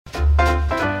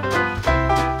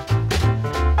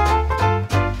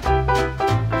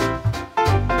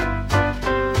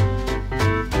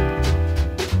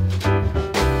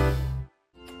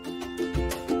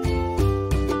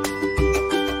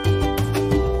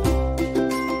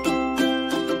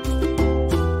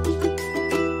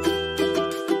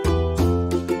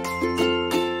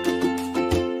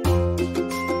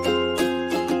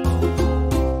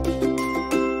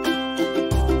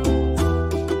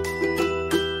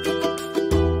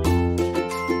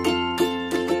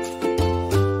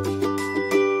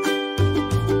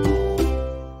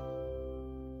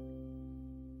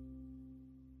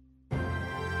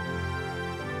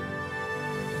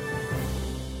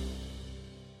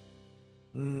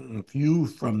view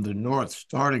from the north,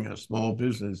 starting a small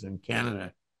business in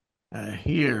Canada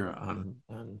here on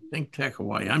Think Tech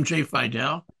Hawaii. I'm Jay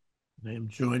Fidel. I am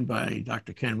joined by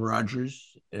Dr. Ken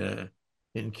Rogers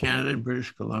in Canada and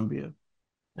British Columbia.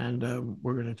 And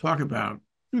we're going to talk about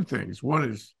two things. One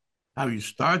is how you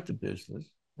start the business,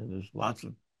 and there's lots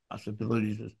of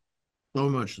possibilities, there's so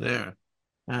much there.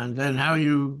 And then how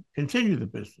you continue the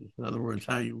business. In other words,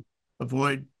 how you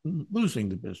avoid losing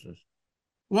the business.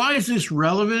 Why is this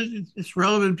relevant? It's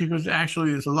relevant because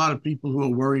actually there's a lot of people who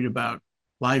are worried about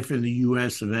life in the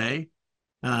U.S. of A.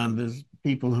 There's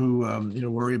people who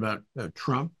worry about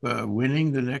Trump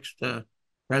winning the next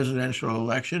presidential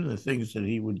election, the things that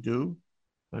he would do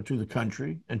to the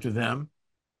country and to them,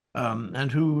 and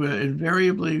who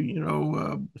invariably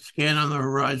scan on the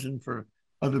horizon for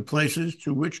other places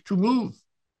to which to move.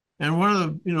 And one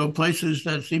of the places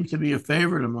that seems to be a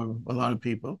favorite among a lot of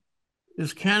people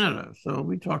is Canada. So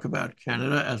we talk about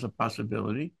Canada as a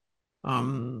possibility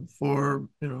for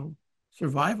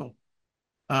survival.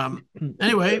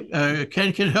 Anyway,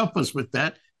 Ken can help us with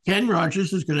that. Ken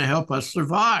Rogers is going to help us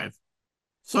survive.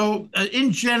 So,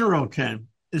 in general, Ken,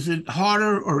 is it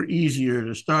harder or easier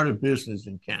to start a business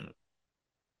in Canada?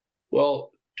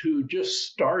 Well, to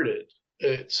just start it,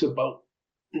 it's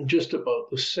just about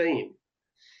the same.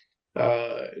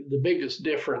 The biggest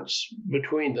difference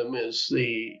between them is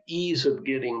the ease of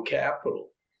getting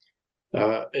capital,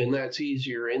 and that's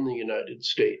easier in the United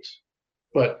States.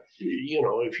 But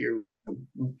if you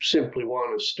simply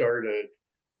want to start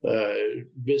a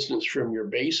business from your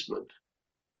basement,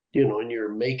 and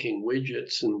you're making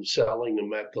widgets and selling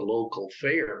them at the local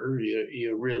fair,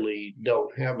 you really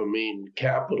don't have a main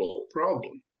capital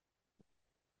problem.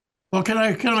 Well, can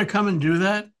I come and do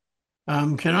that?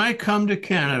 Can I come to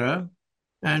Canada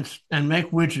and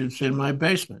make widgets in my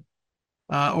basement?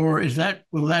 Or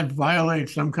will that violate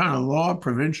some kind of law,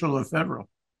 provincial or federal?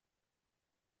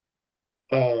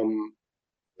 Um,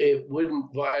 it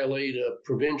wouldn't violate a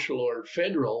provincial or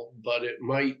federal, but it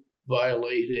might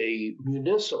violate a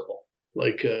municipal,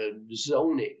 like a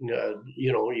zoning.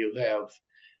 You have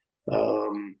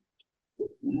um,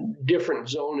 different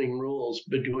zoning rules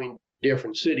between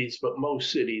different cities, but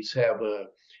most cities have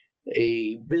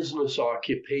a business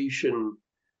occupation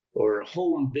or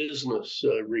home business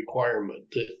requirement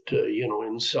that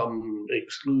in some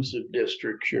exclusive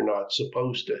districts you're not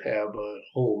supposed to have a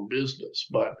home business,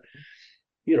 but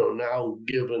now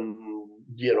given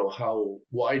how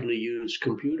widely used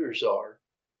computers are,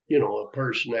 a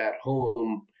person at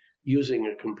home using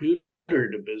a computer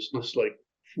to business, like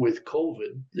with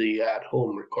COVID, the at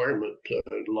home requirement,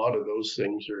 a lot of those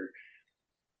things are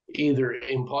either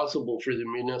impossible for the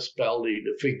municipality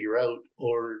to figure out,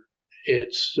 or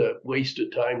it's a waste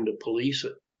of time to police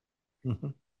it. Mm-hmm.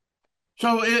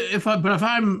 So if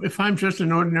I'm just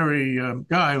an ordinary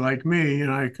guy like me,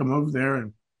 and I come over there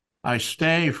and I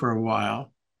stay for a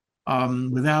while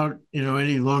without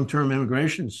any long-term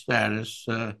immigration status,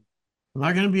 am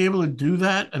I going to be able to do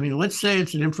that? I mean, let's say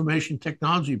it's an information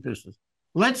technology business.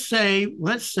 Let's say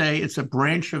it's a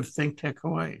branch of ThinkTech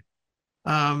Hawaii.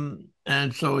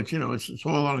 And so it's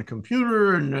all on a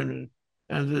computer, and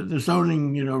the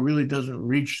zoning really doesn't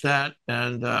reach that,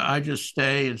 and I just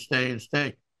stay and stay and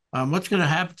stay. What's going to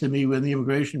happen to me when the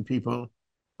immigration people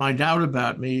find out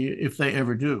about me, if they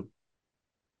ever do?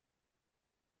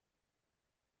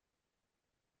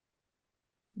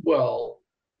 Well,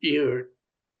 you're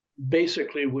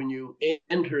basically, when you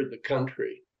enter the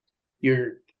country,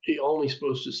 you're only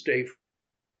supposed to stay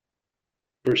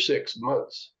for 6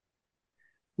 months.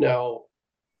 Now,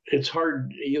 it's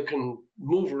hard, you can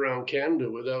move around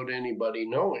Canada without anybody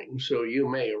knowing. So you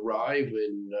may arrive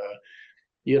in,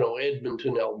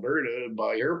 Edmonton, Alberta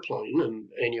by airplane,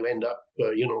 and you end up,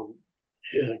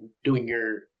 doing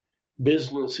your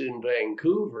business in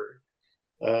Vancouver.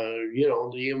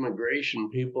 The immigration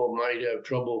people might have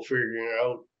trouble figuring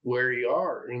out where you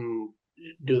are, and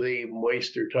do they even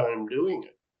waste their time doing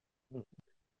it?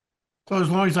 So as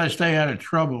long as I stay out of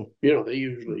trouble, They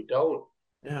usually don't.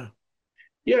 yeah.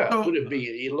 Yeah, So would it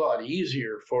be a lot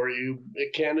easier for you?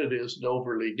 Canada isn't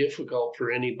overly difficult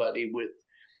for anybody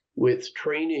with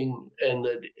training, and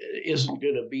that isn't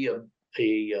going to be a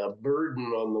burden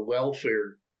on the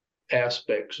welfare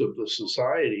aspects of the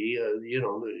society.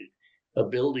 The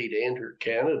ability to enter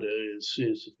Canada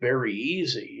is very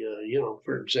easy.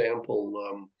 For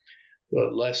example,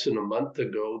 less than a month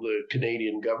ago, the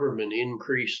Canadian government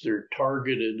increased their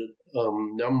targeted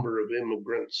number of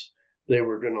immigrants they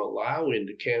were going to allow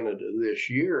into Canada this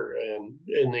year,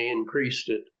 and they increased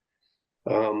it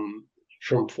um,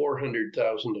 from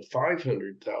 400,000 to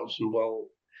 500,000. Well,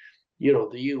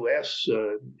 the U.S.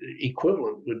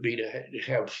 Equivalent would be to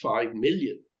have 5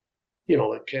 million.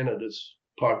 Like Canada's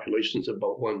population is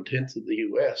about 1/10 of the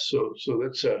U.S. So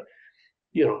that's a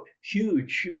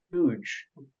huge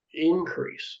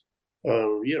increase.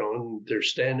 And they're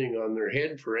standing on their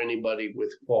head for anybody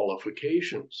with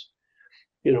qualifications.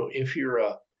 If you're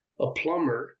a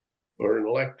plumber or an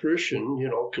electrician,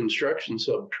 construction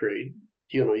subtrade,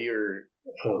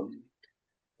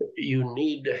 you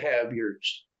need to have your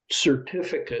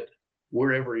certificate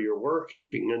wherever you're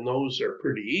working, and those are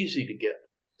pretty easy to get.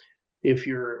 If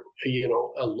you're,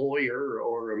 a lawyer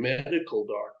or a medical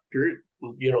doctor,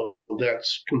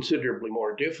 that's considerably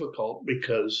more difficult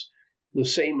because the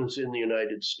same as in the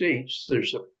United States,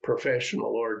 there's a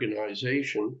professional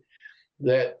organization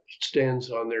that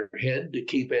stands on their head to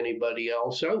keep anybody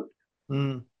else out.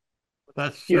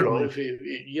 That's certainly...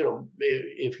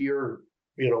 if you're,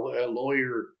 a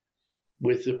lawyer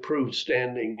with approved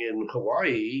standing in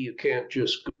Hawaii, you can't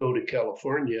just go to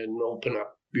California and open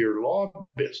up your law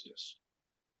business.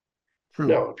 True.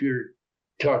 Now, if you're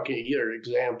talking your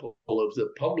example of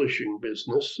the publishing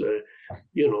business,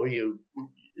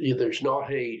 there's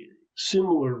not a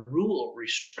similar rule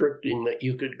restricting that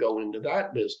you could go into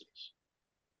that business.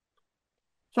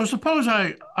 So suppose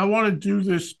I want to do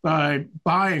this by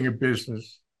buying a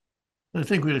business. I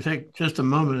think we're going to take just a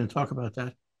moment and talk about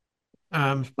that.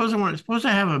 Suppose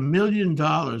I have $1 million.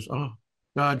 Oh,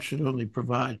 God should only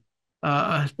provide.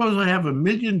 I suppose I have $1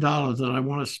 million that I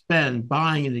want to spend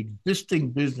buying an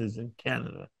existing business in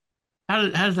Canada. How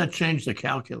does that change the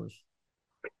calculus?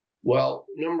 Well,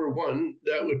 number one,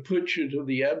 that would put you to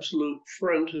the absolute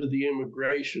front of the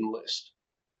immigration list.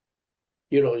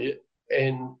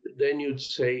 And then you'd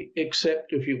say,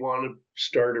 except if you want to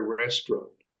start a restaurant.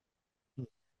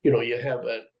 You have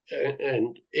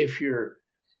and if you're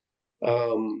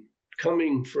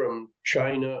coming from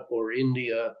China or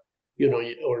India,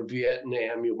 or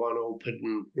Vietnam, you want to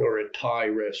open, or a Thai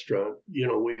restaurant.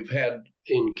 We've had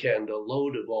in Canada a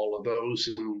load of all of those,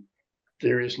 and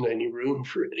there isn't any room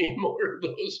for any more of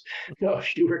those. Now,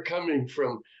 if you were coming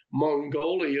from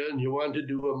Mongolia and you wanted to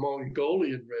do a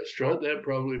Mongolian restaurant, that'd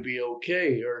probably be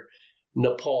okay, or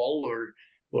Nepal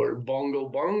or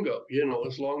Bongo,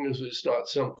 as long as it's not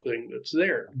something that's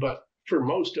there. But for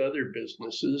most other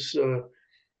businesses,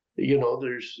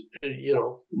 there's,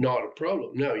 not a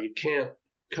problem. Now, you can't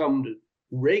come to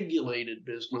regulated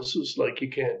businesses, like you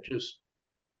can't just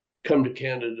come to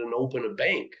Canada and open a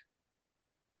bank.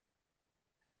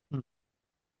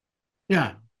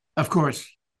 Yeah, of course.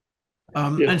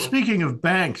 And speaking of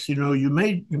banks, you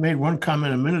made one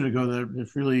comment a minute ago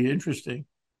that's really interesting,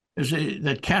 is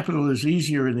that capital is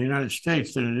easier in the United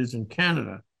States than it is in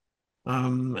Canada.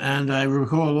 And I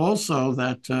recall also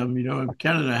that,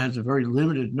 Canada has a very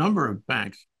limited number of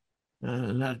banks.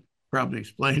 And that probably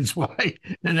explains why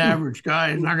an average guy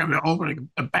is not going to be opening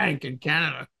a bank in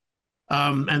Canada.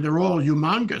 And they're all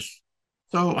humongous.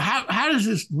 So how does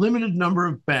this limited number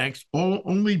of banks,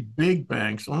 only big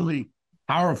banks, only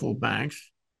powerful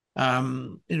banks,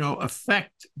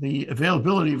 affect the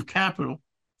availability of capital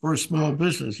for a small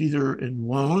business, either in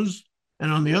loans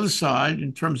and on the other side,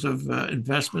 in terms of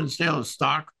investment, sale of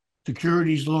stock,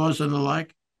 securities laws and the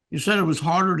like? You said it was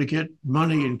harder to get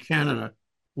money in Canada.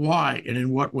 Why and in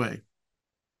what way?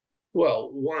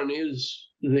 Well, one is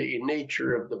the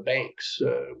nature of the banks.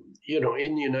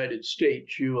 In the United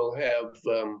States, you will have,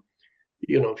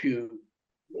 if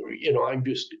I'm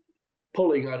just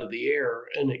pulling out of the air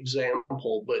an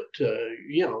example, but,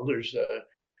 there's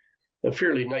a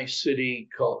fairly nice city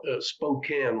called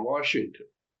Spokane, Washington.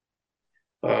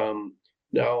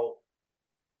 Now,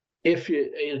 if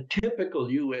a typical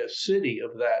U.S. city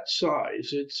of that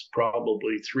size, it's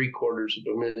probably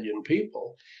 750,000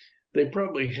 people. They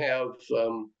probably have,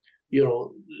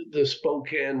 the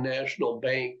Spokane National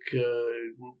Bank,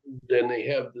 then they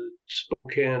have the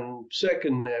Spokane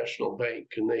Second National Bank,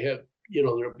 and they have,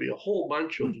 there'll be a whole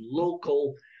bunch of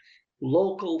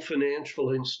local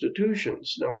financial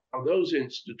institutions. Now, those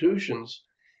institutions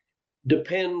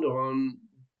depend on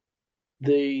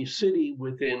the city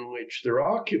within which they're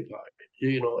occupied,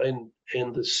 and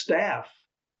the staff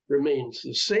remains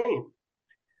the same.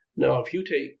 Now, if you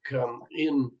take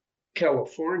in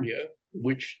California,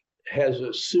 which has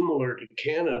a similar to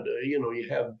Canada, you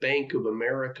have Bank of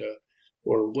America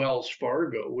or Wells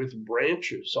Fargo with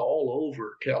branches all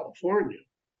over California.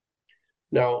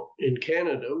 Now, in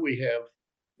Canada, we have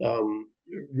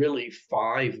really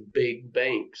 5 big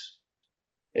banks,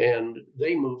 and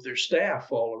they move their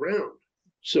staff all around.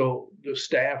 So the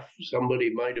staff,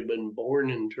 somebody might have been born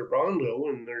in Toronto,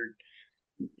 and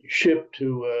shipped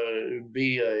to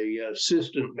be a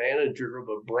assistant manager of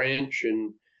a branch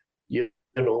in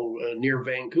near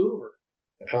Vancouver.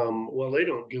 Well, they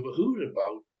don't give a hoot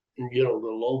about the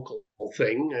local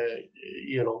thing.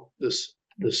 This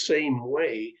the same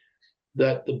way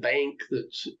that the bank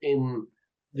that's in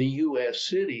the U.S.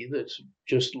 city that's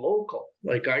just local.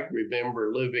 Like I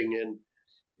remember living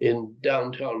in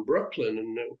downtown Brooklyn,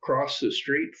 and across the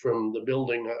street from the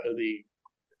building I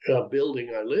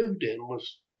lived in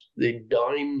was the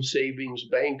Dime Savings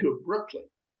Bank of Brooklyn.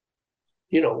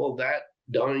 Well, that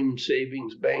Dime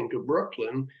Savings Bank of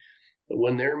Brooklyn,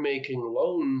 when they're making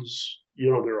loans,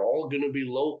 they're all going to be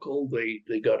local.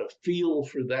 They got a feel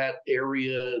for that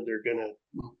area. They're going to,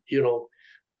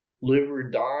 live or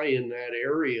die in that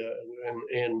area.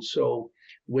 And so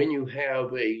when you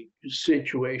have a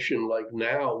situation like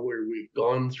now where we've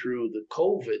gone through the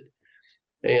COVID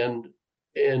and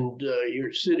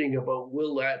you're sitting about,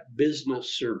 will that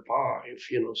business survive?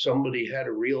 Somebody had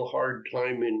a real hard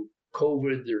time in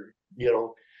COVID. They're,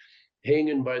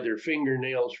 hanging by their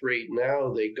fingernails right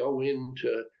now. They go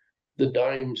into the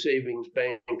Dime Savings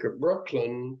Bank of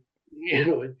Brooklyn,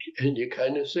 and you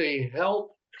kind of say,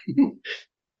 help.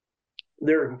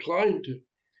 They're inclined to.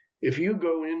 If you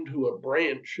go into a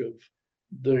branch of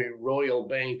the Royal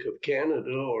Bank of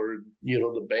Canada or,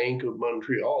 the Bank of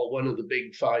Montreal, one of the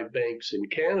big 5 banks in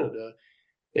Canada,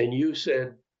 and you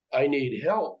said, I need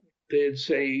help, they'd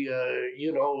say,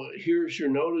 here's your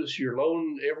notice, your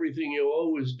loan, everything you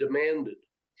owe is demanded.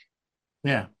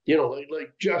 Yeah.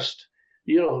 Like just,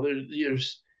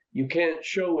 there's, you can't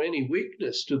show any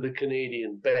weakness to the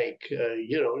Canadian bank.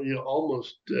 You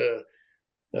almost,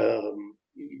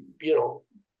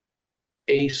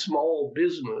 a small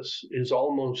business is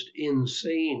almost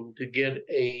insane to get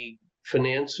a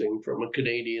financing from a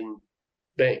Canadian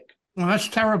bank. Well, that's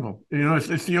terrible.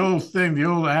 It's the old thing, the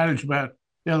old adage about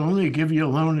they'll only give you a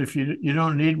loan if you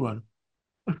don't need one.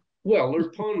 Well,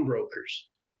 they're pawnbrokers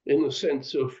in the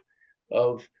sense of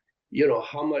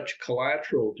how much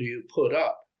collateral do you put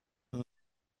up?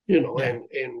 Yeah.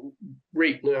 And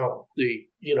right now the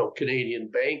Canadian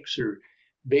banks are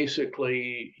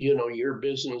basically, your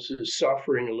business is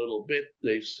suffering a little bit.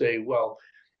 They say, well,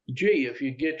 gee, if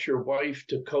you get your wife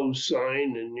to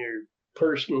co-sign and your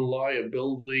personal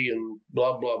liability and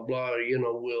blah, blah, blah,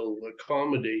 we'll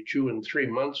accommodate you, in 3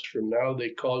 months from now, they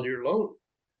call your loan.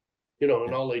 And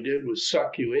all they did was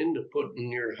suck you into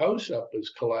putting your house up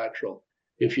as collateral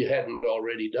if you hadn't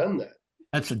already done that.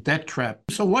 That's a debt trap.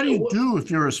 So what do you do if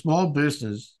you're a small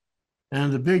business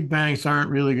and the big banks aren't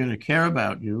really going to care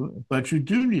about you, but you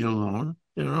do need a loan,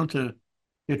 to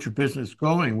get your business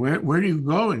going? Where do you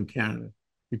go in Canada?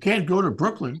 You can't go to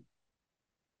Brooklyn.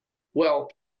 Well,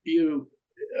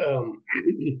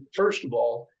 first of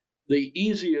all, the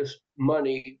easiest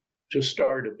money to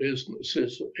start a business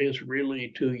is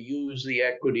really to use the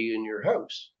equity in your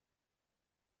house.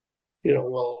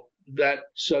 Well, that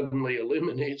suddenly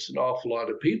eliminates an awful lot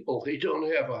of people. They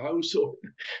don't have a house,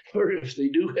 or if they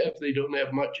do have, they don't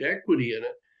have much equity in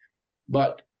it.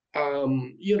 But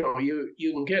you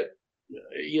can get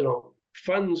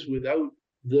funds without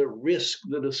the risk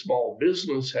that a small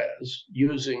business has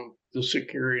using the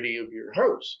security of your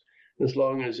house. As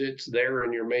long as it's there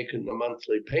and you're making the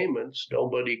monthly payments,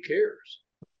 nobody cares.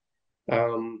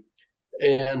 And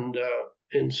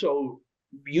so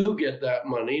you get that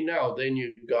money. Now, then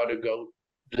you've got to go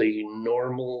the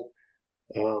normal,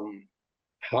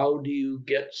 how do you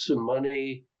get some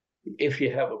money if you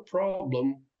have a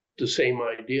problem? The same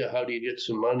idea. How do you get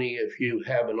some money if you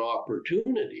have an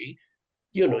opportunity?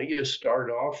 You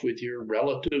start off with your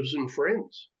relatives and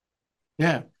friends.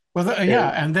 Yeah. Well,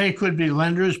 and they could be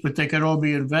lenders, but they could all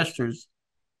be investors.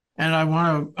 And I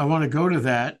want to go to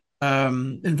that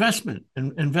investment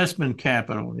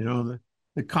capital.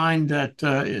 The kind that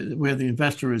where the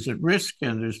investor is at risk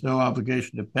and there's no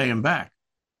obligation to pay him back.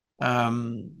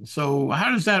 So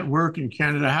how does that work in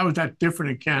Canada? How is that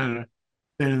different in Canada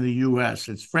than in the U.S.?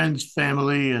 It's friends,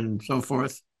 family, and so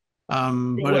forth.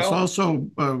 But it's also,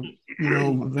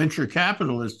 venture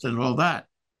capitalists and all that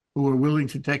who are willing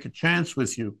to take a chance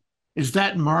with you. Is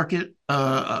that market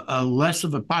less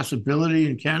of a possibility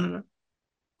in Canada?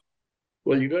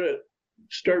 Well, you got to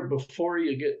start before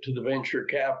you get to the venture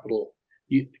capital.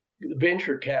 The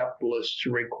venture capitalists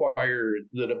require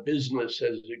that a business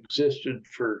has existed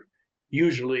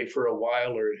usually for a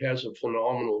while, or it has a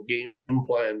phenomenal game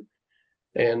plan,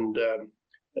 and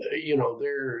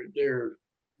they're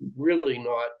really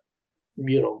not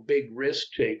big risk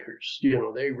takers.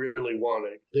 They really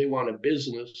want a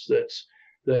business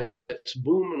that's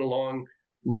booming along,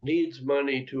 needs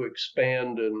money to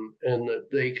expand, and that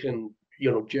they can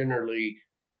generally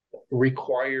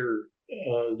require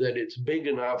that it's big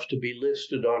enough to be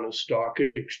listed on a stock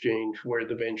exchange where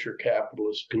the venture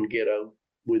capitalists can get out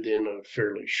within a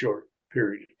fairly short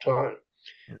period of time.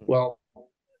 Well,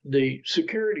 the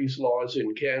securities laws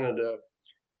in Canada,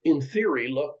 in theory,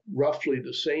 look roughly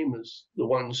the same as the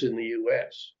ones in the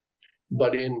US.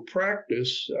 But in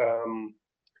practice,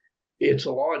 it's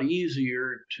a lot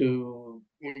easier to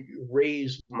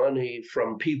raise money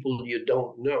from people you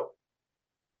don't know.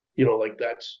 Like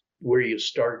that's where you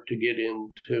start to get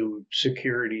into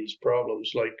securities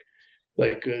problems.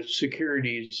 Like a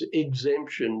securities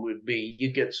exemption would be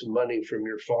you get some money from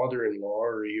your father-in-law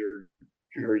or your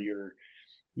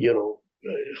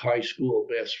high school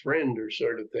best friend or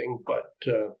sort of thing.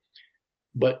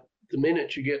 But the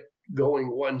minute you get going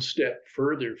one step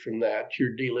further from that,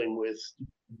 you're dealing with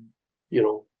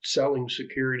selling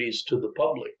securities to the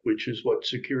public, which is what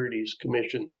securities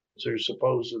commissions are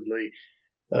supposed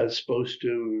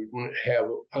to have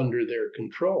under their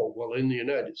control. Well, in the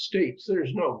United States,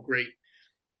 there's no great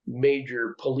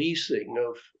major policing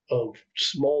of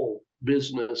small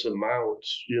business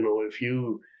amounts. If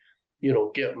you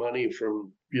get money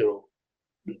from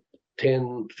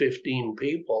 10, 15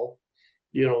 people,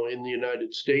 in the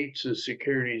United States, the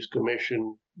Securities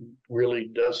Commission really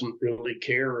doesn't really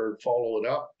care or follow it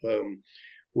up.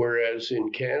 Whereas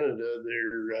in Canada,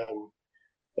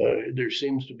 there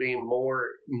seems to be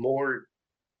more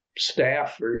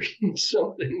staff or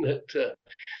something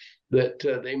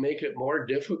that they make it more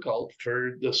difficult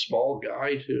for the small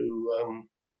guy to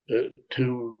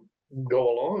go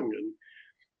along,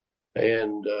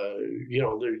 and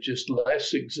there's just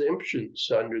less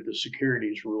exemptions under the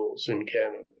securities rules in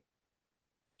Canada.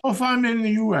 Well, if I'm in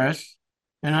the U.S.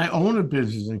 and I own a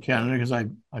business in Canada because I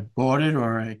bought it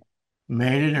or I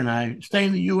made it and I stay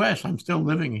in the U.S., I'm still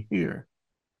living here.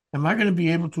 Am I going to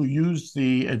be able to use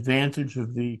the advantage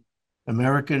of the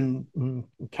American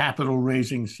capital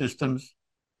raising systems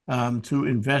to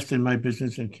invest in my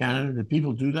business in Canada? Do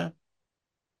people do that?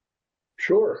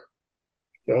 Sure.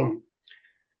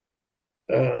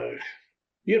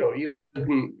 You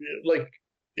can, like,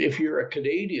 if you're a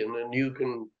Canadian and you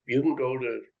can go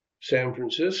to San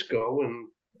Francisco and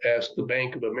ask the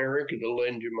Bank of America to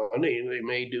lend you money, and they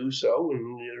may do so,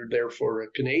 and you're therefore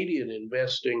a Canadian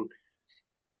investing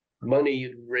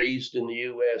money raised in the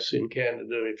US in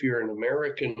Canada. If you're an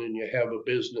American and you have a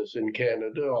business in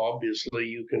Canada, obviously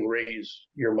you can raise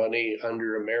your money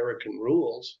under American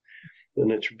rules.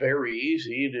 And it's very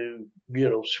easy to,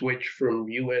 switch from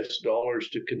US dollars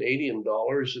to Canadian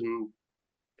dollars and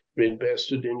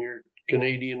invest it in your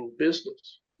Canadian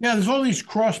business. Yeah, there's all these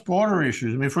cross-border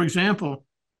issues. I mean, for example,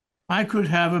 I could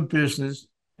have a business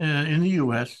in the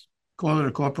US, call it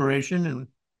a corporation, and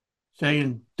say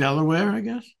in Delaware, I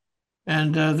guess.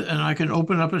 And I can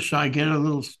open up a shop, get a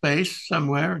little space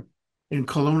somewhere in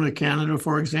Kelowna, Canada,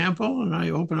 for example, and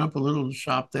I open up a little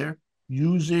shop there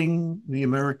using the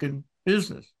American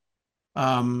business.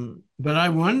 But I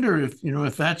wonder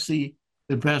if that's the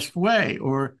best way,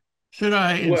 or should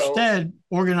I instead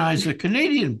organize a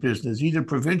Canadian business, either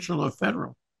provincial or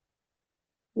federal?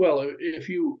 Well, if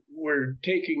you were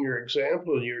taking your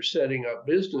example, you're setting up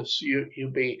business,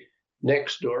 you'd be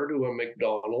next door to a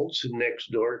McDonald's and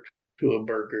next door to a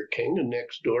Burger King and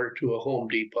next door to a Home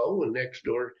Depot and next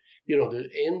door, the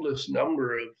endless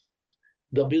number of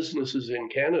the businesses in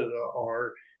Canada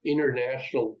are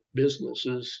international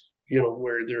businesses,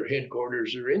 where their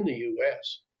headquarters are in the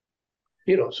US.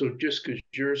 So just because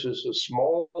yours is a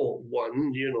small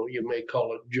one, you may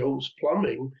call it Joe's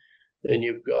Plumbing, and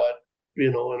you've got,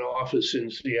 an office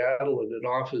in Seattle and an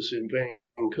office in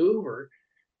Vancouver,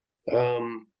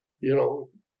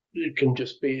 it can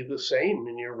just be the same,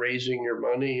 and you're raising your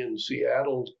money in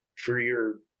Seattle for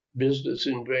your business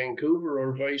in Vancouver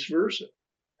or vice versa.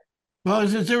 Well,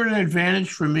 is there an advantage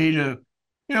for me to,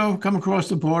 come across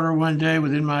the border one day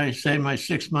within my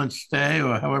 6-month stay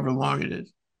or however long it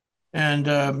is, and,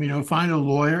 find a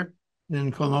lawyer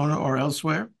in Kelowna or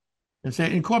elsewhere and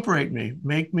say, incorporate me,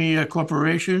 make me a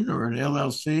corporation or an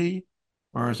LLC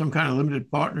or some kind of limited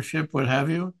partnership, what have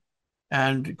you,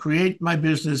 and create my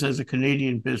business as a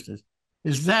Canadian business?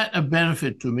 Is that a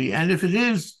benefit to me? And if it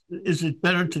is it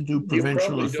better to do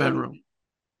provincial or federal?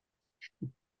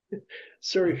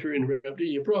 Sorry for interrupting.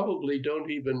 You probably don't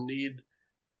even need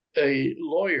a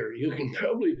lawyer. You can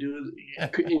probably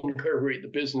incorporate the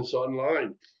business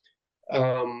online,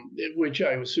 which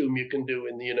I assume you can do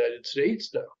in the United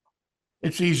States now.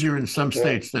 It's easier in some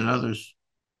states than others.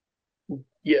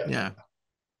 Yeah. Yeah.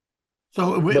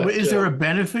 So is there a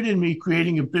benefit in me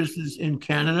creating a business in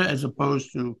Canada as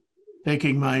opposed to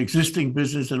taking my existing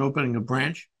business and opening a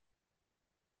branch?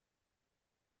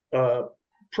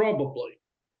 Probably,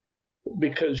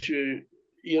 because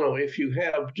if you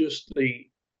have just the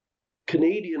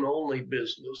Canadian only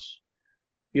business,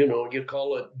 you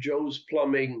call it Joe's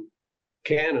Plumbing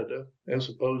Canada as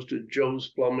opposed to Joe's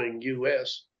Plumbing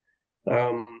US,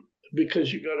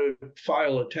 because you got to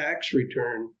file a tax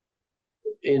return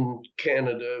in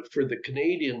Canada for the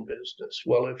Canadian business.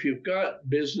 Well, if you've got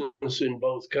business in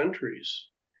both countries,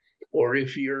 or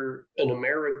if you're an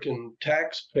American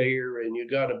taxpayer and you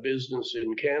got a business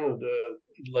in Canada,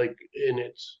 like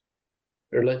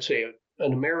or let's say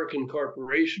an American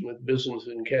corporation with business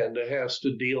in Canada has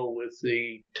to deal with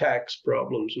the tax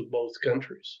problems of both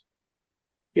countries,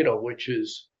 which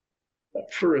is,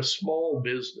 for a small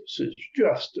business, is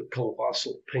just a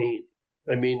colossal pain.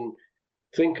 I mean,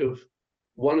 think of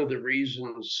one of the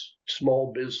reasons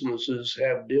small businesses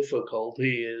have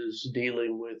difficulty is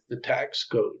dealing with the tax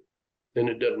code. And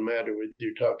it doesn't matter whether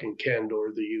you're talking Canada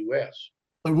or the US.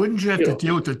 But wouldn't you have to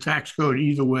deal with the tax code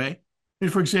either way? I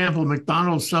mean, for example,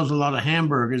 McDonald's sells a lot of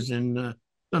hamburgers in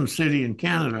some city in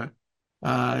Canada.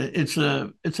 It's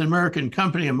an American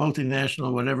company, a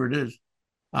multinational, whatever it is.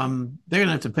 They're going to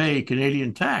have to pay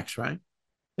Canadian tax, right?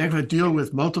 They're going to deal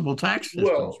with multiple tax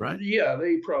systems, right? Yeah,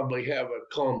 they probably have a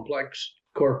complex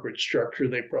corporate structure.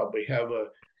 They probably have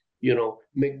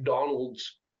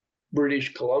McDonald's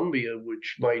British Columbia,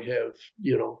 which might have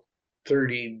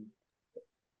 30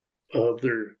 of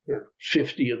their or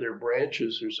 50 of their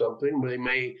branches or something. They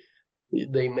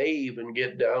may even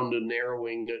get down to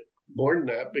narrowing it more than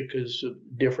that because of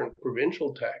different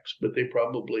provincial tax. But they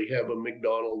probably have a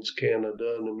McDonald's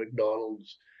Canada and a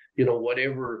McDonald's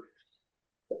whatever,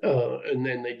 and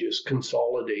then they just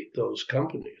consolidate those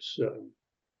companies.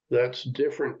 That's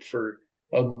different for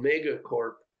a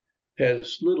megacorp.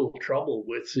 Has little trouble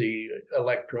with the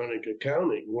electronic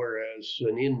accounting, whereas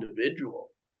an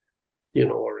individual,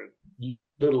 or a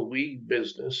little wee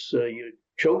business, you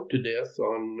choke to death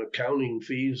on accounting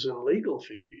fees and legal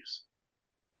fees.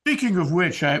 Speaking of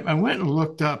which, I went and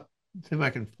looked up, see if I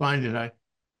can find it.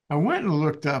 I went and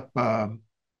looked up how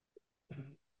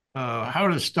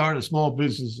to start a small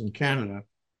business in Canada,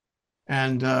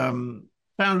 and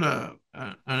found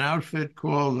an outfit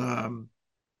called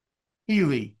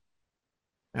Healy.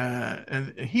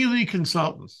 And Healy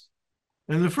Consultants.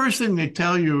 And the first thing they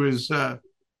tell you is the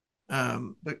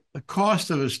cost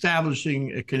of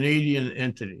establishing a Canadian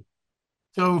entity.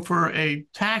 So for a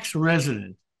tax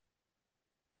resident,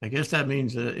 I guess that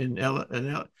means an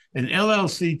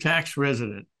LLC tax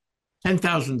resident,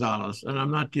 $10,000, and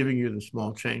I'm not giving you the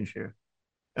small change here.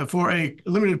 For a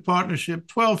limited partnership,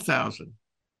 $12,000.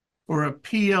 For a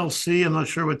PLC, I'm not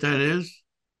sure what that is,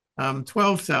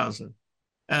 $12,000.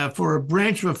 For a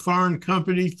branch of a foreign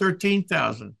company,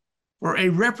 $13,000. For a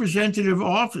representative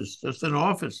office, just an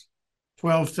office,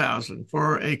 $12,000.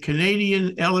 For a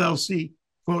Canadian LLC,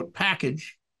 quote,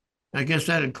 package, I guess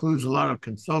that includes a lot of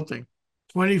consulting,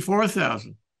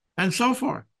 $24,000, and so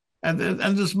forth. And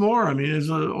there's more. I mean, there's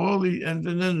and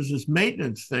then there's this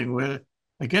maintenance thing where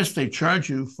I guess they charge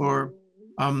you for,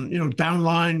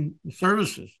 downline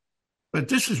services. But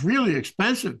this is really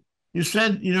expensive. You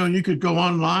said, you could go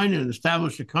online and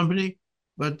establish a company,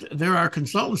 but there are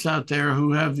consultants out there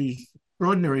who have these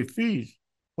extraordinary fees.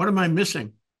 What am I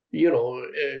missing?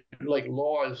 Like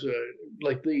laws,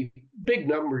 like the big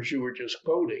numbers you were just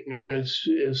quoting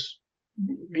is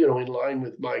in line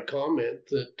with my comment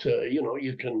that,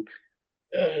 you can,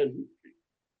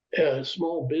 a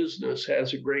small business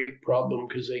has a great problem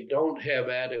because they don't have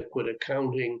adequate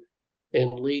accounting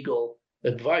and legal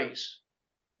advice.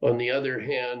 On the other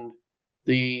hand,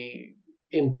 the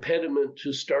impediment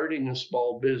to starting a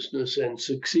small business and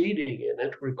succeeding in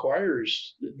it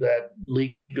requires that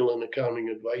legal and accounting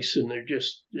advice. And they're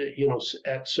just,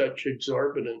 at such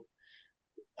exorbitant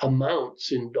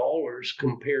amounts in dollars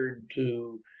compared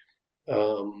to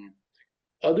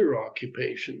other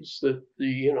occupations that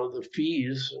the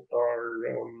fees are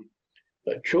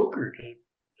a choker to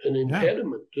an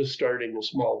impediment to starting a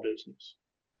small business.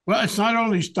 Well, it's not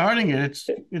only starting it,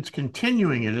 it's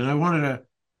continuing it. And I wanted to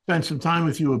spend some time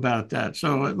with you about that.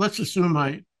 So let's assume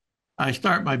I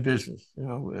start my business,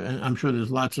 and I'm sure there's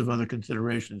lots of other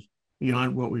considerations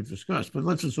beyond what we've discussed, but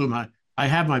let's assume I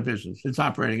have my business. It's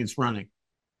operating, it's running.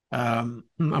 I'm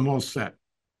all set.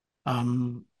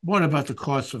 What about the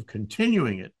costs of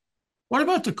continuing it? What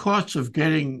about the costs of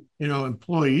getting,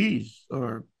 employees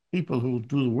or people who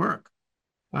do the work?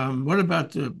 What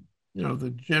about the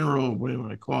general, what do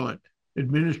I call it,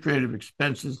 administrative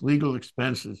expenses, legal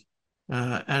expenses?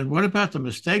 And what about the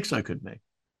mistakes I could make?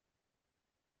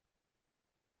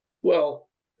 Well,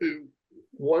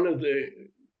 one of the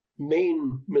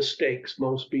main mistakes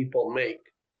most people make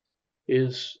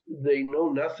is they know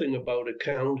nothing about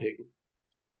accounting,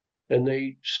 and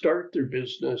they start their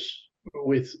business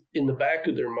with, in the back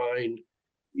of their mind,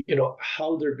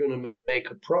 how they're going to make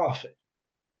a profit.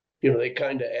 They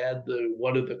kind of add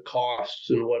what are the costs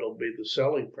and what'll be the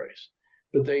selling price,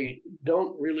 but they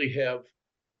don't really have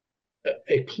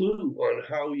a clue on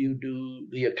how you do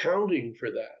the accounting for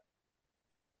that.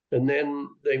 And then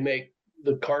they make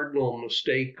the cardinal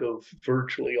mistake of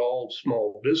virtually all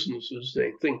small businesses.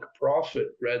 They think profit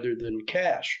rather than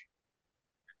cash.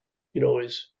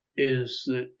 Is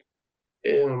that,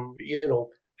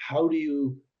 how do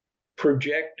you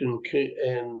project and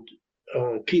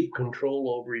keep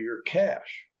control over your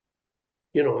cash?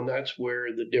 And that's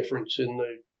where the difference in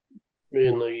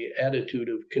the attitude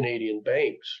of Canadian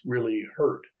banks really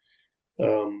hurt.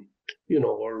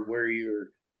 Or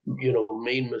where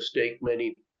main mistake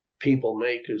many people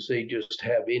make is they just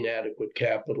have inadequate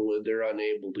capital and they're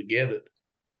unable to get it.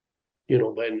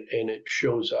 And it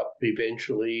shows up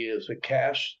eventually as a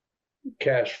cash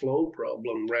flow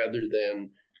problem rather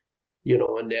than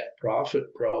a net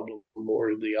profit problem,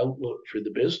 or the outlook for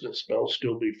the business will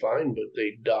still be fine, but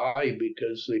they die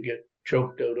because they get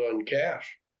choked out on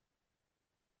cash.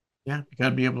 Yeah, you got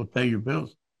to be able to pay your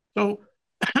bills. So,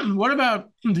 what about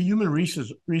the human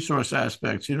resource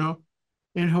aspects?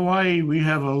 In Hawaii, we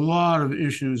have a lot of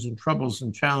issues and troubles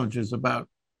and challenges about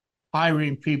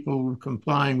hiring people,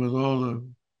 complying with all the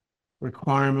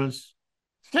requirements.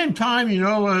 Same time,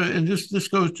 and this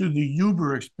goes to the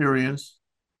Uber experience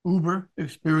with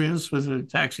the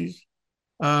taxis.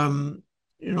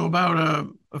 About,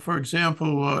 for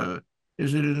example,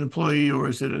 is it an employee or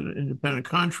is it an independent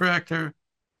contractor?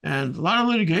 And a lot of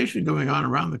litigation going on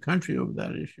around the country over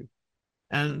that issue.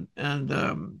 And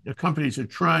the companies are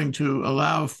trying to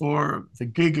allow for the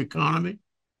gig economy.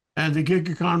 And the gig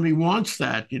economy wants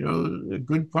that, a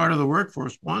good part of the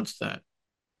workforce wants that.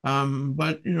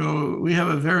 But, we have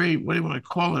a very, what do you want to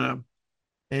call it,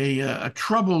 a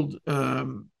troubled, a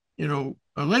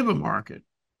labor market.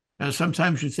 And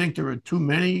sometimes you think there are too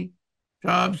many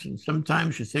jobs, and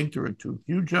sometimes you think there are too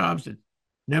few jobs. It's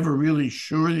never really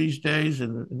sure these days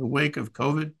in the wake of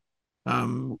COVID,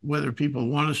 whether people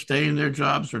want to stay in their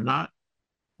jobs or not,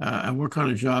 and what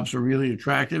kind of jobs are really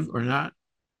attractive or not.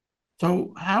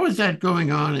 So how is that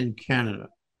going on in Canada?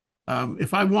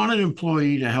 If I want an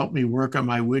employee to help me work on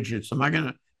my widgets, am I going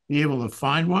to be able to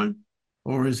find one?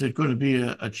 Or is it going to be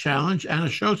a challenge and a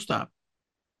showstopper?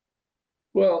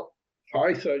 Well,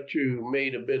 I thought you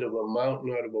made a bit of a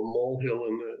mountain out of a molehill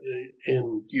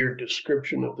in your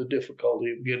description of the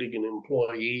difficulty of getting an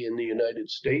employee in the United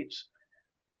States,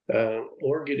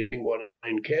 or getting one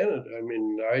in Canada. I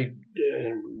mean, I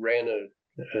ran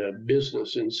a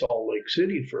business in Salt Lake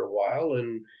City for a while,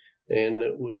 and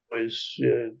it was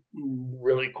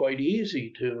really quite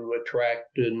easy to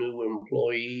attract a new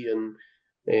employee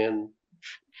and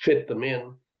fit them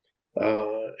in.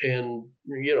 And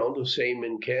the same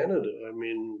in Canada. I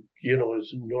mean,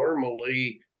 it's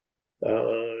normally,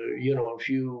 if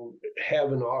you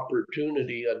have an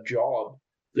opportunity, a job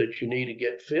that you need to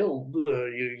get filled,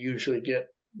 you usually get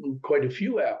quite a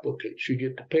few applicants. You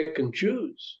get to pick and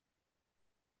choose.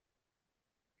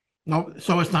 No,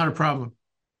 so it's not a problem.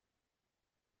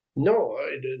 No,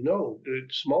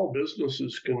 small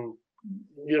businesses can,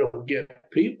 get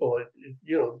people.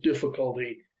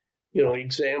 Difficulty.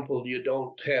 Example, you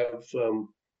don't have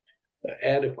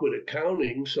adequate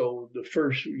accounting. So the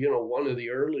first, one of the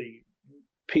early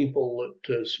people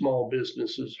that small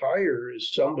businesses hire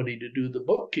is somebody to do the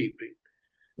bookkeeping.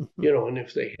 And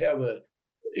if they have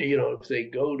if they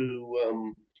go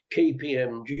to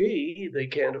KPMG, they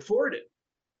can't afford it.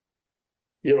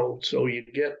 So you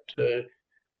get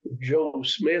Joe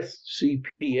Smith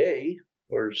CPA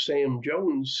or Sam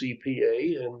Jones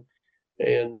CPA,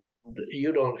 and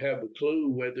you don't have a clue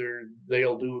whether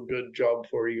they'll do a good job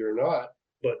for you or not.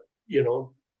 But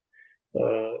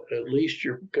at least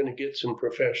you're going to get some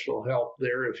professional help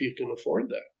there if you can afford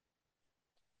that.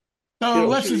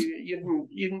 So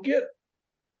you can get.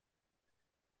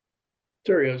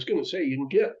 Sorry, I was going to say you can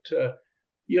get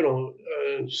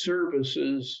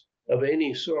services of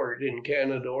any sort in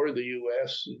Canada or the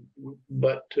U.S.,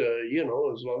 but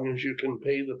as long as you can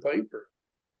pay the piper.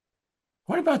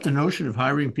 What about the notion of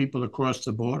hiring people across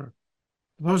the border?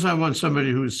 Suppose I want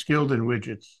somebody who's skilled in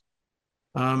widgets.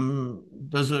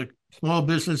 Does a small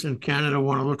business in Canada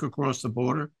want to look across the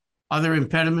border? Are there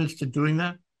impediments to doing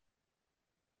that?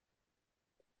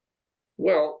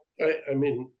 Well, I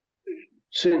mean,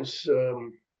 since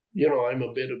I'm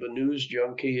a bit of a news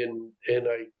junkie, and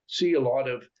I see a lot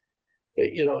of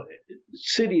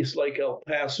cities like El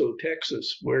Paso,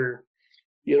 Texas, where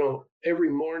every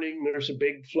morning there's a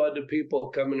big flood of people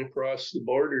coming across the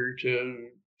border to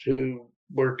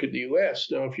work in the U.S.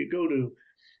 Now, if you go to,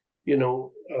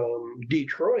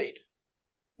 Detroit,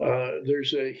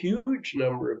 there's a huge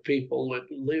number of people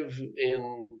that live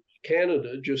in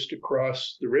Canada just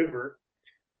across the river,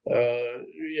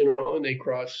 and they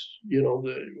cross,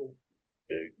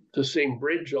 the same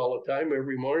bridge all the time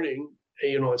every morning,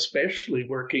 especially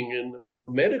working in the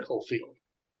medical field.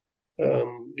 I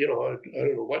don't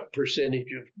know what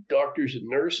percentage of doctors and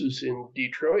nurses in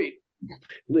Detroit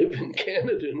live in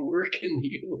Canada and work in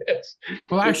the U.S.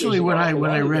 Well, actually, when I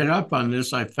read up on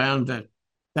this, I found that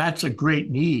that's a great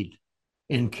need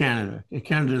in Canada.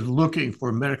 Canada is looking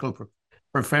for medical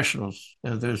professionals.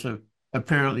 There's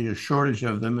apparently a shortage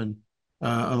of them, and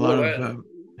a lot of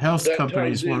health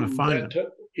companies want to find them.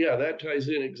 That ties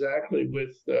in exactly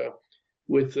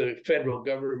with the federal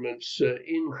government's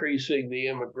increasing the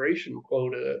immigration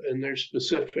quota, and they're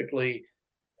specifically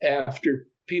after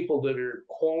people that are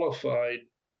qualified,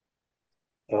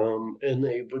 and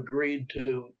they've agreed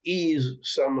to ease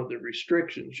some of the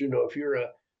restrictions. If you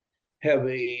have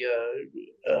a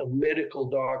medical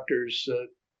doctor's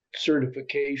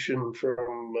certification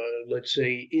from, let's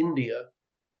say, India,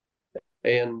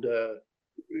 and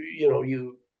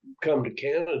you come to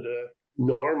Canada,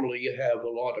 normally you have a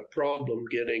lot of problem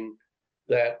getting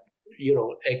that,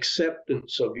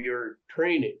 acceptance of your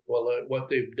training. Well, what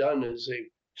they've done is they've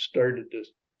started to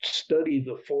study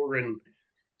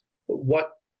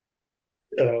what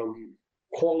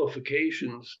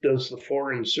qualifications does the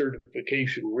foreign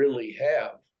certification really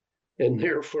have, and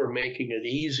therefore making it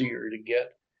easier to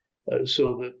get,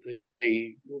 so that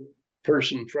the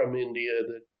person from India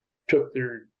that took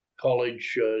their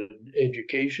college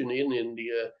education in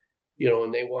India,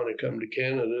 and they want to come to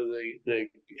Canada, they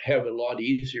have a lot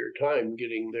easier time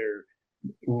getting their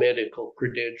medical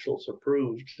credentials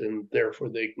approved, and therefore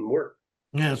they can work.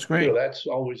 Yeah, that's great. That's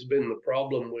always been the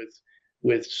problem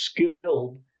with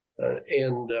skilled,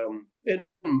 and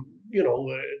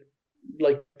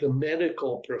like the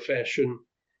medical profession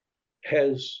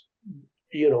has,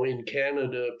 in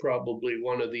Canada, probably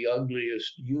one of the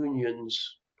ugliest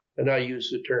unions. And I use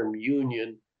the term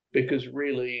union because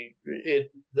really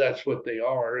that's what they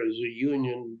are, is a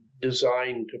union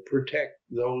designed to protect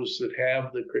those that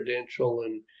have the credential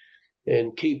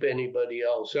and keep anybody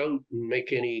else out and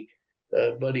make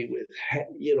anybody with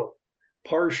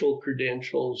partial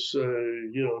credentials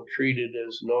treated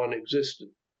as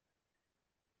non-existent.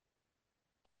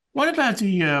 What about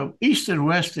the East and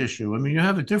West issue? I mean, you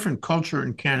have a different culture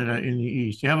in Canada in the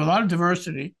East. You have a lot of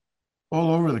diversity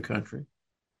all over the country,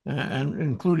 and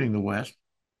including the West.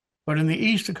 But in the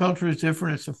East, the culture is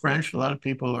different. It's the French. A lot of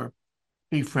people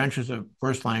speak French as a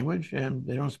first language, and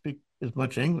they don't speak as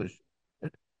much English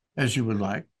as you would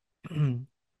like.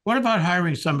 What about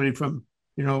hiring somebody from,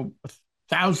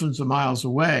 thousands of miles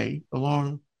away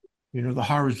along, the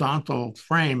horizontal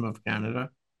frame of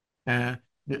Canada?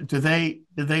 Do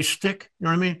they stick? You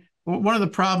know what I mean? One of the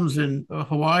problems in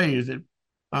Hawaii is that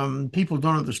people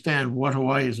don't understand what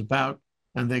Hawaii is about,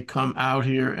 and they come out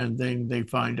here and then they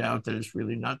find out that it's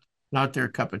really not their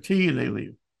cup of tea, and they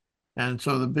leave. And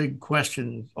so the big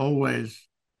question is always,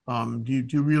 do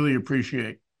you really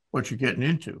appreciate what you're getting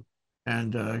into?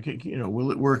 And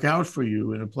will it work out for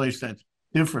you in a place that's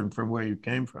different from where you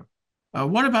came from?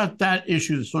 What about that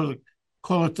issue? Sort of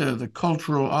call it the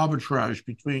cultural arbitrage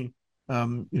between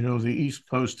the East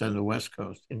Coast and the West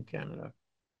Coast in Canada.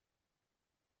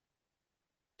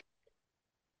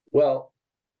 Well,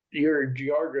 your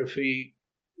geography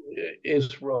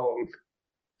is wrong.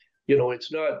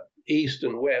 It's not East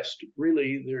and West.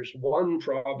 Really, there's one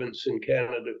province in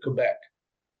Canada, Quebec,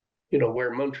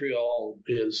 where Montreal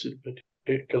is in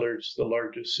particular. It's the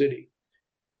largest city.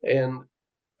 And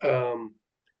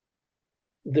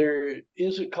there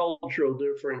is a cultural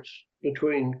difference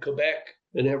between Quebec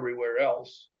and everywhere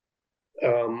else.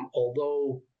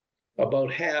 Although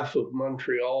about half of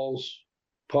Montreal's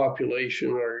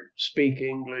population speak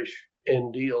English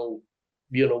and deal,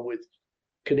 with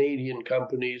Canadian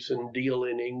companies and deal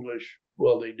in English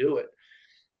while they do it.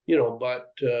 But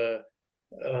the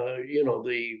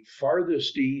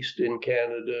farthest east in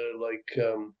Canada, like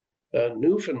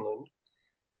Newfoundland,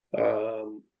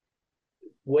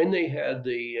 when they had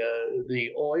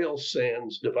the oil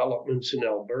sands developments in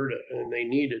Alberta, and they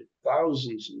needed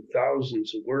thousands and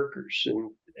thousands of workers,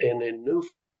 and in Newfoundland,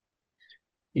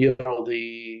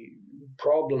 the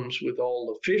problems with all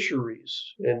the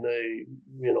fisheries and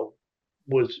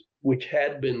which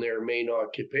had been their main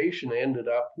occupation, ended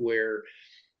up where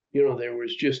there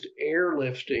was just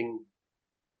airlifting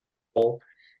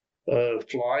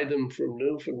fly them from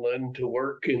Newfoundland to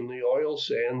work in the oil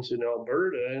sands in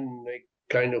Alberta, and they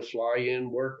kind of fly in,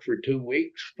 work for 2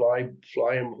 weeks, fly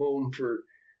them home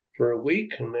for a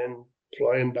week, and then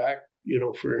fly them back,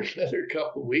 for another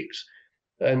couple of weeks,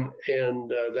 and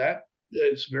that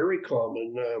is very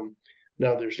common.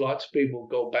 Now, there's lots of people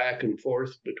go back and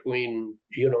forth between,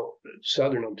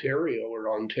 southern Ontario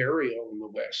or Ontario in the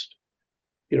west,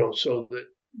 so that,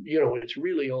 it's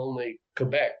really only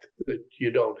Quebec that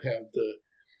you don't have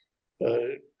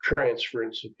the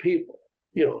transference of people.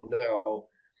 Now,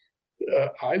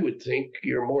 I would think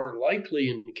you're more likely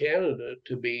in Canada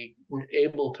to be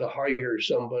able to hire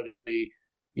somebody,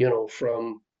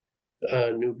 from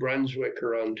New Brunswick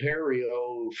or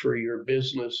Ontario for your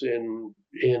business in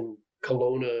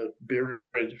Kelowna,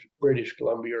 British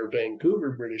Columbia, or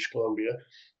Vancouver, British Columbia,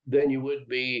 than you would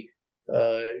be,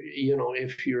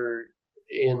 if you're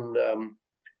in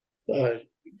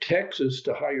Texas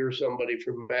to hire somebody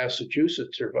from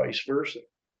Massachusetts or vice versa.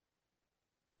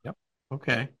 Yep.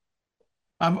 Okay.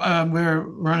 We're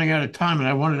running out of time, and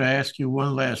I wanted to ask you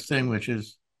one last thing, which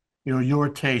is, your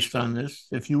taste on this,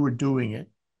 if you were doing it.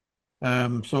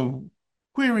 So,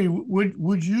 query: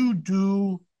 would you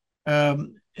do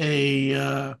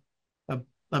a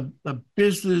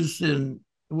business in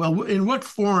what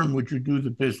form would you do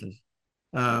the business?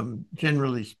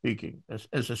 Generally speaking,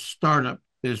 as a startup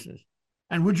business,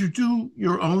 and would you do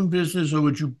your own business or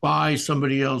would you buy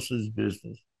somebody else's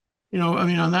business?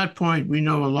 On that point, we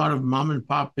know a lot of mom and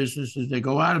pop businesses, they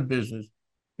go out of business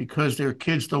because their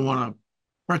kids don't want to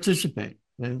participate,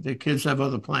 and their kids have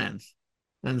other plans.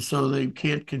 And so they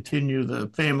can't continue the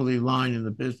family line in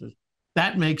the business.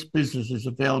 That makes businesses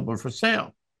available for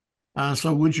sale.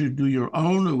 So would you do your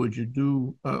own, or would you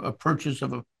do a purchase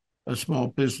of a small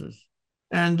business?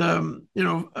 And,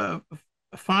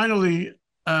 finally,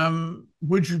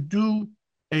 would you do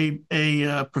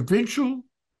a provincial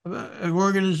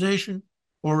organization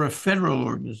or a federal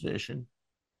organization?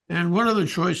 And what other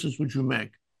choices would you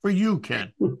make for you,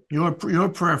 Ken? Your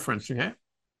preference, okay?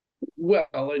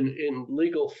 Well, in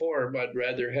legal form, I'd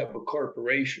rather have a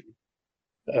corporation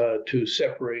to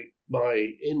separate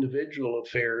my individual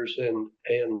affairs and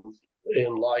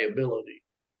liability.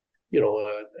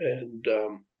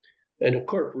 And a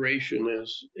corporation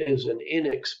is an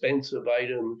inexpensive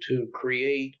item to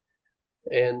create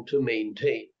and to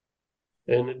maintain,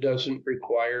 and it doesn't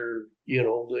require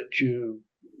that you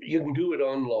can do it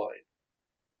online.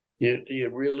 You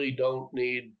really don't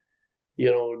need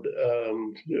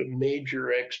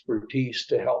major expertise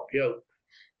to help you out.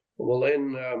 Well,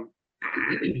 then,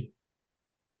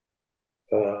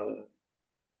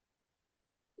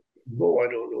 I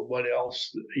don't know what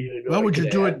else. Well, would you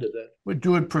do it? Would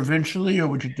do it provincially, or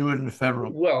would you do it in the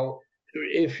federal? Well,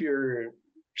 if you're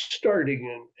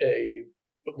starting in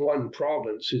one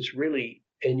province, it's really,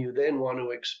 and you then want to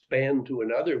expand to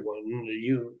another one,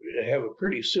 you have a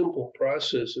pretty simple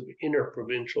process of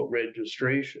interprovincial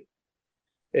registration.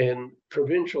 And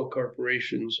provincial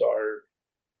corporations are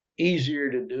easier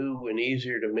to do and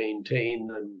easier to maintain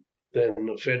than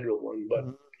the federal one. But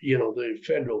the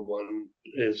federal one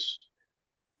is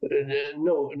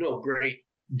no great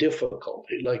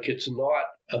difficulty. Like, it's not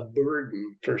a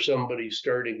burden for somebody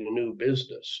starting a new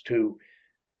business to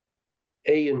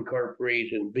A,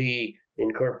 incorporate, and B,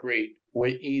 incorporate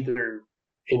with either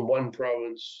in one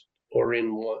province or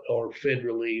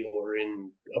federally, or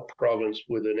in a province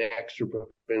with an extra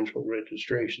provincial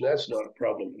registration. That's not a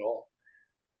problem at all.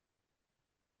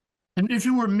 And if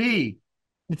you were me,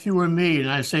 and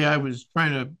I say I was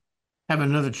trying to have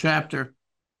another chapter,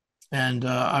 and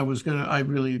I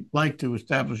really like to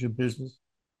establish a business,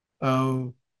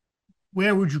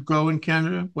 where would you go in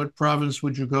Canada? What province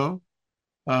would you go?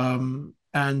 And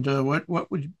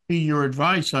what would be your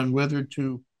advice on whether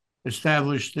to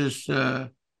establish this,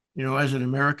 as an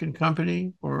American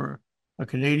company or a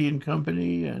Canadian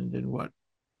company, and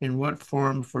in what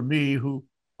form? For me, who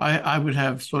I would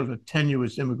have sort of a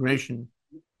tenuous immigration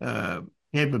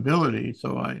capability,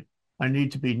 so I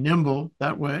need to be nimble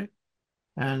that way.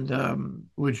 And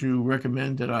would you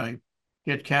recommend that I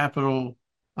get capital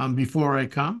before I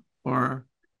come, or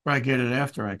I get it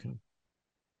after I come?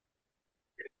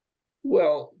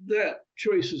 Well, that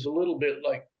choice is a little bit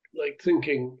like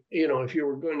thinking, if you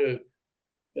were going to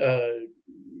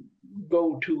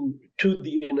go to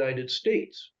the United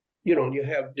States, you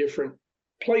have different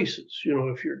places.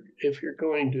 If you're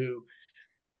going to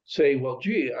say, well,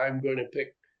 gee, I'm going to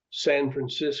pick San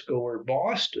Francisco or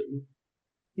Boston,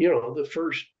 the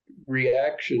first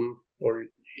reaction or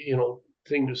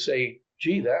thing to say,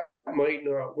 gee, that might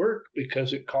not work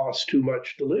because it costs too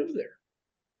much to live there.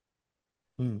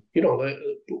 Mm. You know,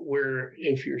 where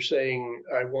if you're saying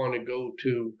I want to go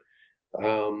to,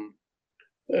 um,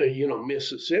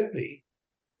 Mississippi,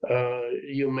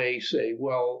 you may say,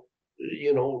 well,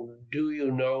 do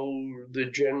you know the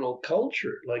general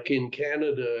culture? Like in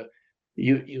Canada,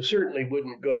 you certainly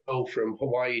wouldn't go from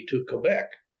Hawaii to Quebec,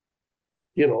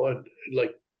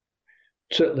 like,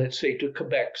 so let's say to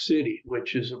Quebec City,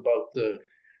 which is about the,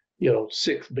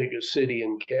 sixth biggest city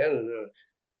in Canada,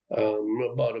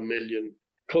 about a million,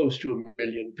 close to a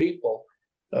million people,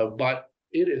 but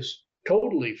it is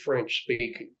totally French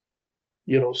speaking.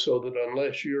 So that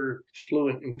unless you're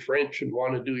fluent in French and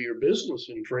want to do your business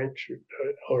in French,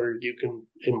 or you can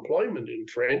employment in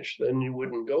French, then you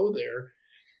wouldn't go there.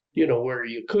 Where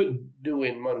you could do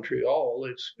in Montreal,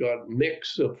 it's got a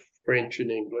mix of French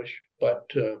and English, but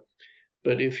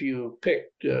if you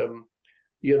picked,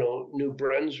 New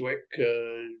Brunswick,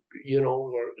 or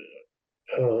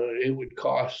it would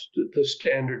cost, the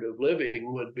standard of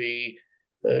living would be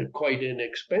quite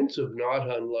inexpensive, not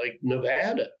unlike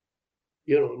Nevada.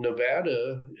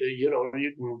 Nevada, you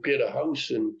can get a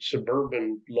house in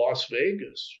suburban Las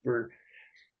Vegas for,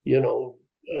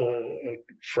 a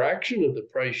fraction of the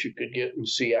price you could get in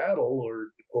Seattle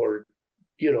or,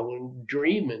 and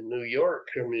dream in New York.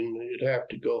 I mean, you'd have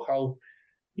to go how,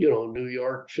 New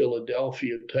York,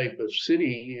 Philadelphia type of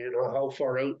city, how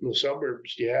far out in the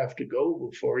suburbs do you have to go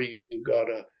before you got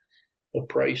a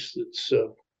price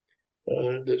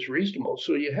that's reasonable.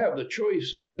 So you have the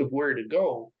choice of where to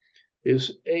go.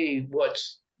 Is A,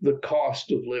 what's the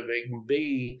cost of living?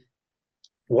 B,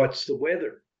 what's the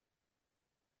weather?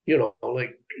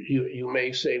 Like you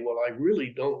may say, well, I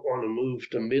really don't want to move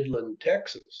to Midland,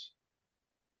 Texas,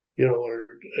 or,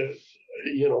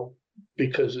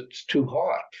 because it's too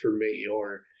hot for me,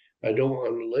 or I don't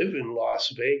want to live in Las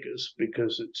Vegas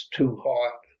because it's too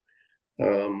hot.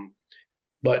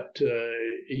 But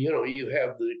you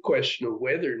have the question of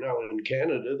weather now in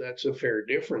Canada. That's a fair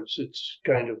difference. It's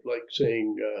kind of like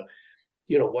saying,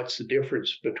 what's the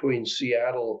difference between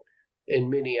Seattle and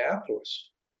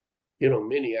Minneapolis?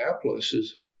 Minneapolis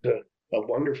is a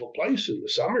wonderful place in the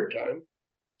summertime.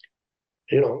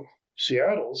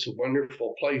 Seattle's a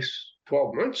wonderful place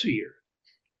 12 months a year.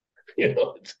 Yeah.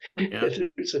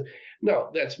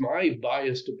 No, that's my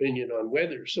biased opinion on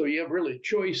weather. So you have really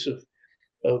choice of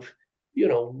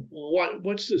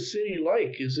what's the city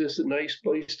like? Is this a nice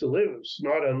place to live? It's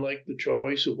not unlike the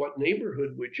choice of what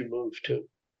neighborhood would you move to.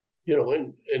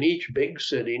 And each big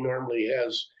city normally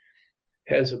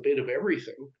has a bit of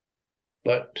everything,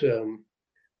 but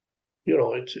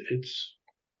it's.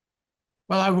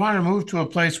 Well, I want to move to a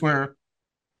place where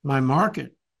my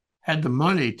market had the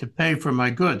money to pay for my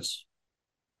goods.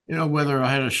 Whether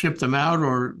I had to ship them out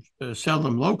or sell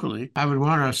them locally, I would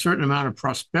want a certain amount of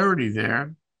prosperity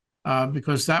there,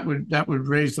 because that would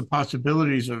raise the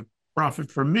possibilities of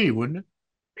profit for me, wouldn't it?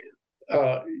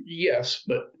 Yes,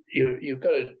 but you've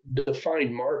got to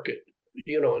define market.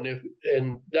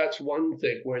 And that's one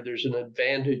thing where there's an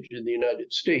advantage in the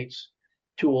United States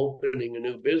to opening a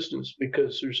new business,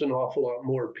 because there's an awful lot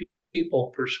more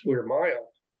people per square mile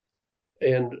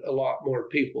and a lot more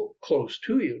people close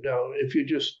to you. Now, if you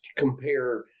just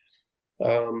compare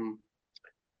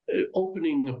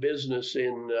opening a business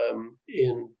in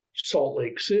Salt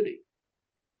Lake City,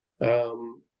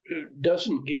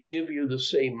 doesn't give you the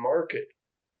same market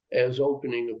as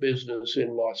opening a business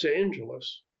in Los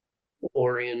Angeles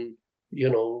or in,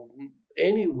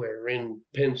 anywhere in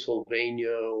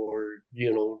Pennsylvania or,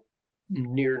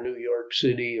 near New York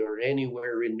City or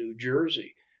anywhere in New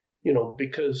Jersey,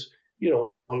 because,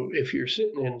 if you're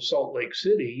sitting in Salt Lake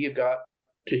City, you got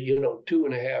to,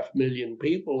 2.5 million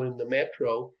people in the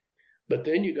metro, but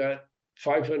then you got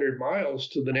 500 miles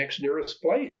to the next nearest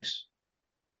place.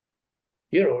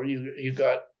 You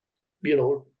got,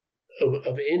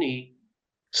 of any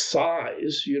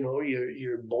size,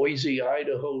 your Boise,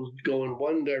 Idaho going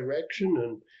one direction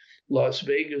and Las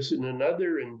Vegas in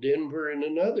another and Denver in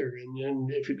another. And then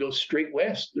if you go straight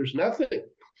west, there's nothing,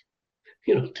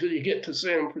 till you get to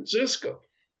San Francisco.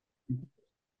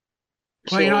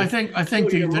 Well, so, I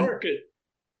think so your market,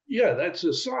 yeah, that's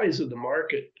the size of the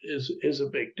market is a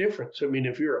big difference. I mean,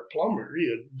 if you're a plumber,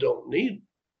 you don't need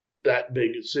that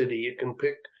big a city. You can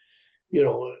pick,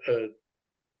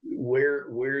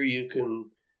 where you can,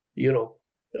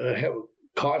 have a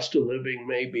cost of living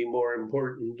may be more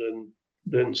important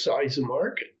than size of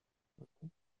market.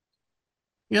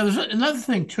 Yeah, there's another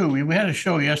thing too. We had a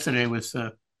show yesterday with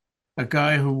a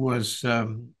guy who was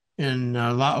in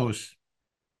Laos,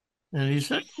 and he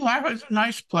said, "Well, it's a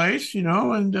nice place,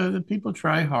 and the people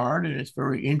try hard, and it's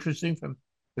very interesting from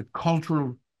the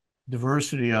cultural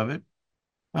diversity of it."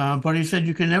 But he said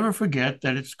you can never forget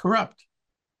that it's corrupt.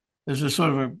 There's a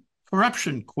sort of a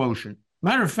corruption quotient.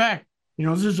 Matter of fact,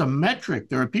 this is a metric.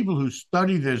 There are people who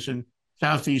study this in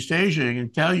Southeast Asia and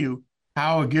can tell you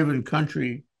how a given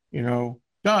country,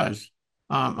 does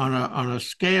on a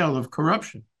scale of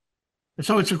corruption. And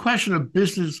so it's a question of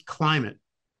business climate.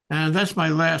 And that's my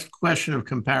last question of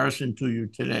comparison to you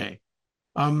today.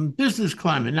 Business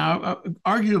climate. Now,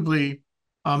 arguably,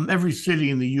 every city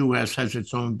in the U.S. has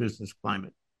its own business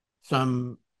climate.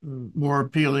 Some more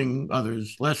appealing,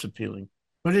 others less appealing.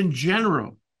 But in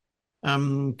general,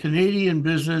 Canadian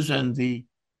business and the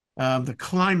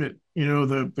climate,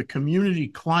 the community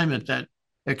climate that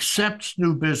accepts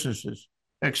new businesses,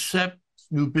 accepts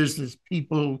new business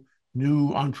people,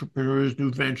 new entrepreneurs,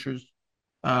 new ventures.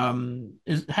 How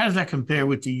does that compare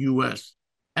with the U.S.?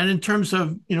 And in terms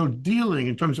of dealing,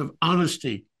 in terms of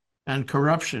honesty and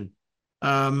corruption,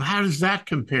 how does that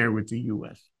compare with the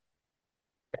U.S.?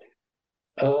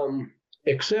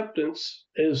 Acceptance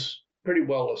is pretty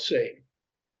well the same.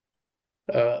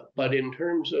 But in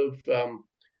terms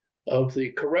of the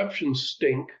corruption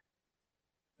stink,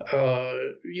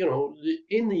 in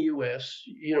the U.S.,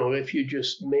 if you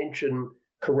just mention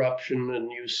corruption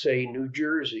and you say New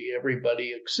Jersey,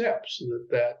 everybody accepts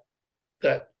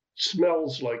that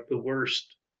smells like the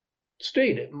worst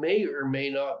state. It may or may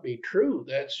not be true.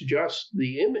 That's just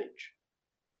the image.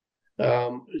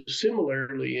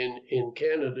 Similarly, in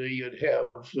Canada, you'd have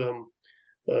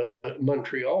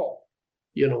Montreal,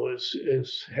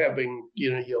 as having,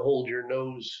 you hold your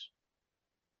nose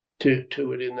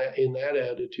to it in that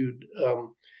attitude.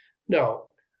 Now,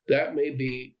 that may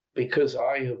be because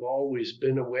I have always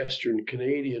been a Western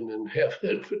Canadian and have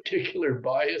that particular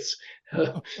bias,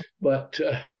 but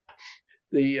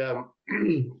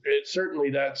certainly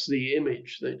that's the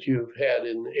image that you've had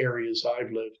in areas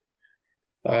I've lived.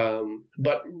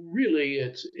 But really,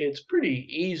 it's pretty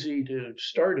easy to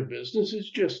start a business.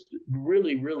 It's just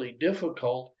really, really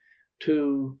difficult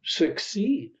to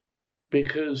succeed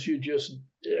because you just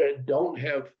don't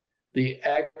have the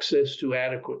access to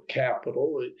adequate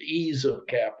capital, ease of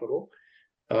capital.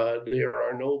 There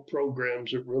are no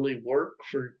programs that really work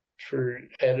for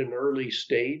at an early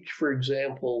stage. For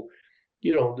example,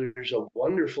 there's a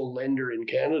wonderful lender in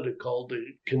Canada called the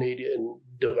Canadian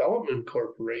Development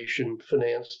Corporation,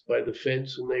 financed by the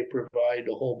feds, and they provide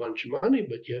a whole bunch of money.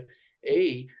 But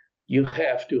you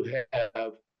have to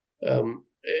have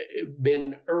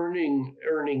been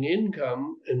earning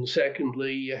income, and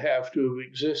secondly, you have to have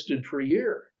existed for a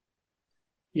year.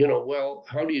 Well,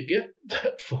 how do you get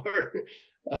that far?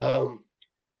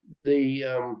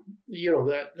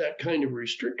 That kind of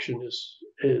restriction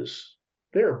is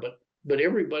there, but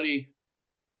everybody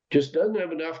just doesn't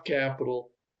have enough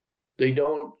capital. They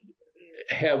don't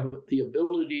have the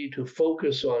ability to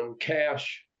focus on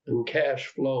cash and cash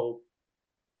flow,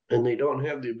 and they don't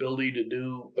have the ability to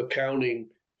do accounting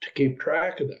to keep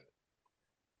track of that.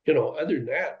 Other than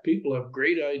that, people have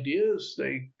great ideas.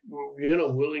 They,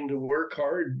 willing to work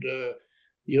hard. To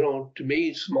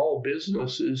me, small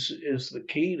business is the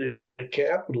key to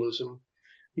capitalism.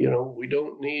 We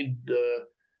don't need,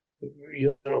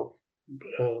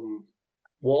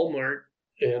 Walmart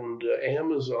and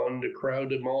Amazon to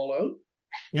crowd them all out.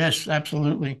 Yes,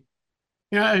 absolutely.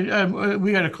 Yeah,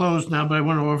 we got to close now, but I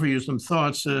want to offer you some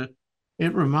thoughts.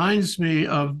 It reminds me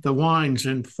of the wines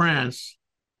in France,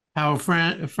 how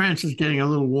France is getting a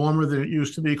little warmer than it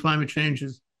used to be. Climate change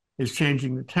is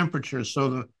changing the temperature, so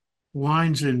the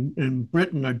wines in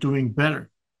Britain are doing better.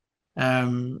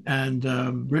 Britain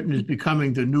is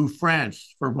becoming the new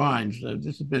France for wines.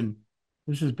 This has been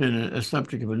a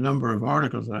subject of a number of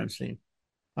articles that I've seen.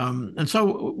 And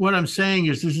so what I'm saying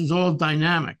is this is all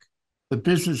dynamic. The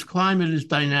business climate is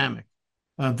dynamic.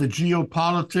 The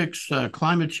geopolitics,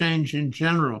 climate change in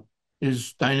general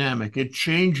is dynamic. It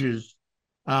changes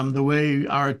the way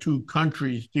our two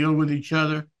countries deal with each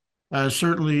other.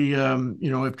 Certainly,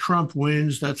 if Trump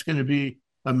wins, that's going to be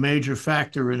a major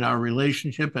factor in our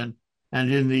relationship and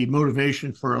in the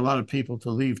motivation for a lot of people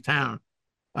to leave town.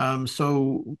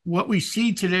 So what we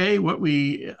see today, what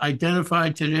we identify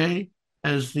today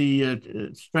as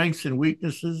the strengths and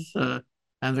weaknesses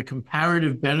and the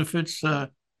comparative benefits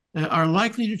are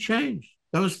likely to change.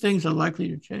 Those things are likely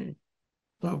to change.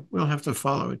 So we'll have to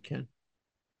follow it, Ken.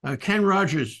 Ken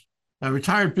Rogers, a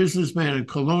retired businessman in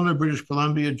Kelowna, British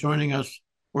Columbia, joining us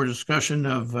for a discussion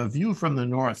of View from the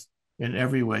North in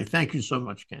every way. Thank you so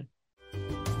much, Ken.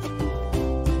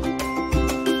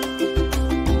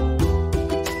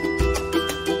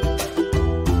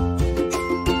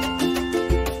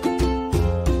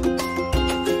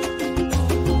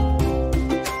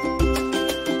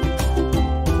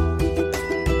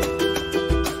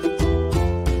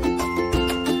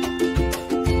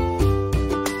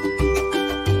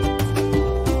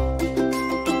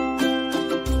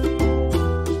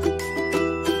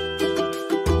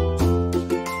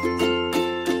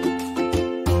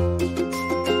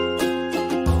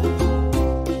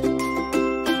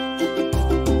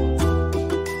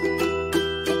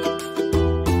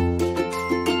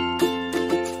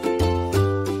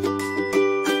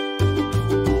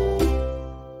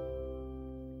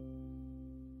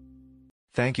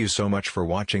 Thank you so much for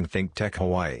watching Think Tech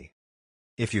Hawaii.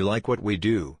 If you like what we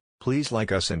do, please like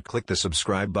us and click the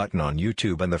subscribe button on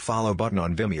YouTube and the follow button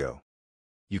on Vimeo.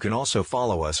 You can also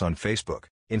follow us on Facebook,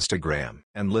 Instagram,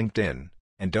 and LinkedIn,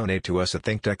 and donate to us at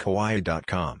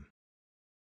thinktechhawaii.com.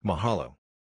 Mahalo.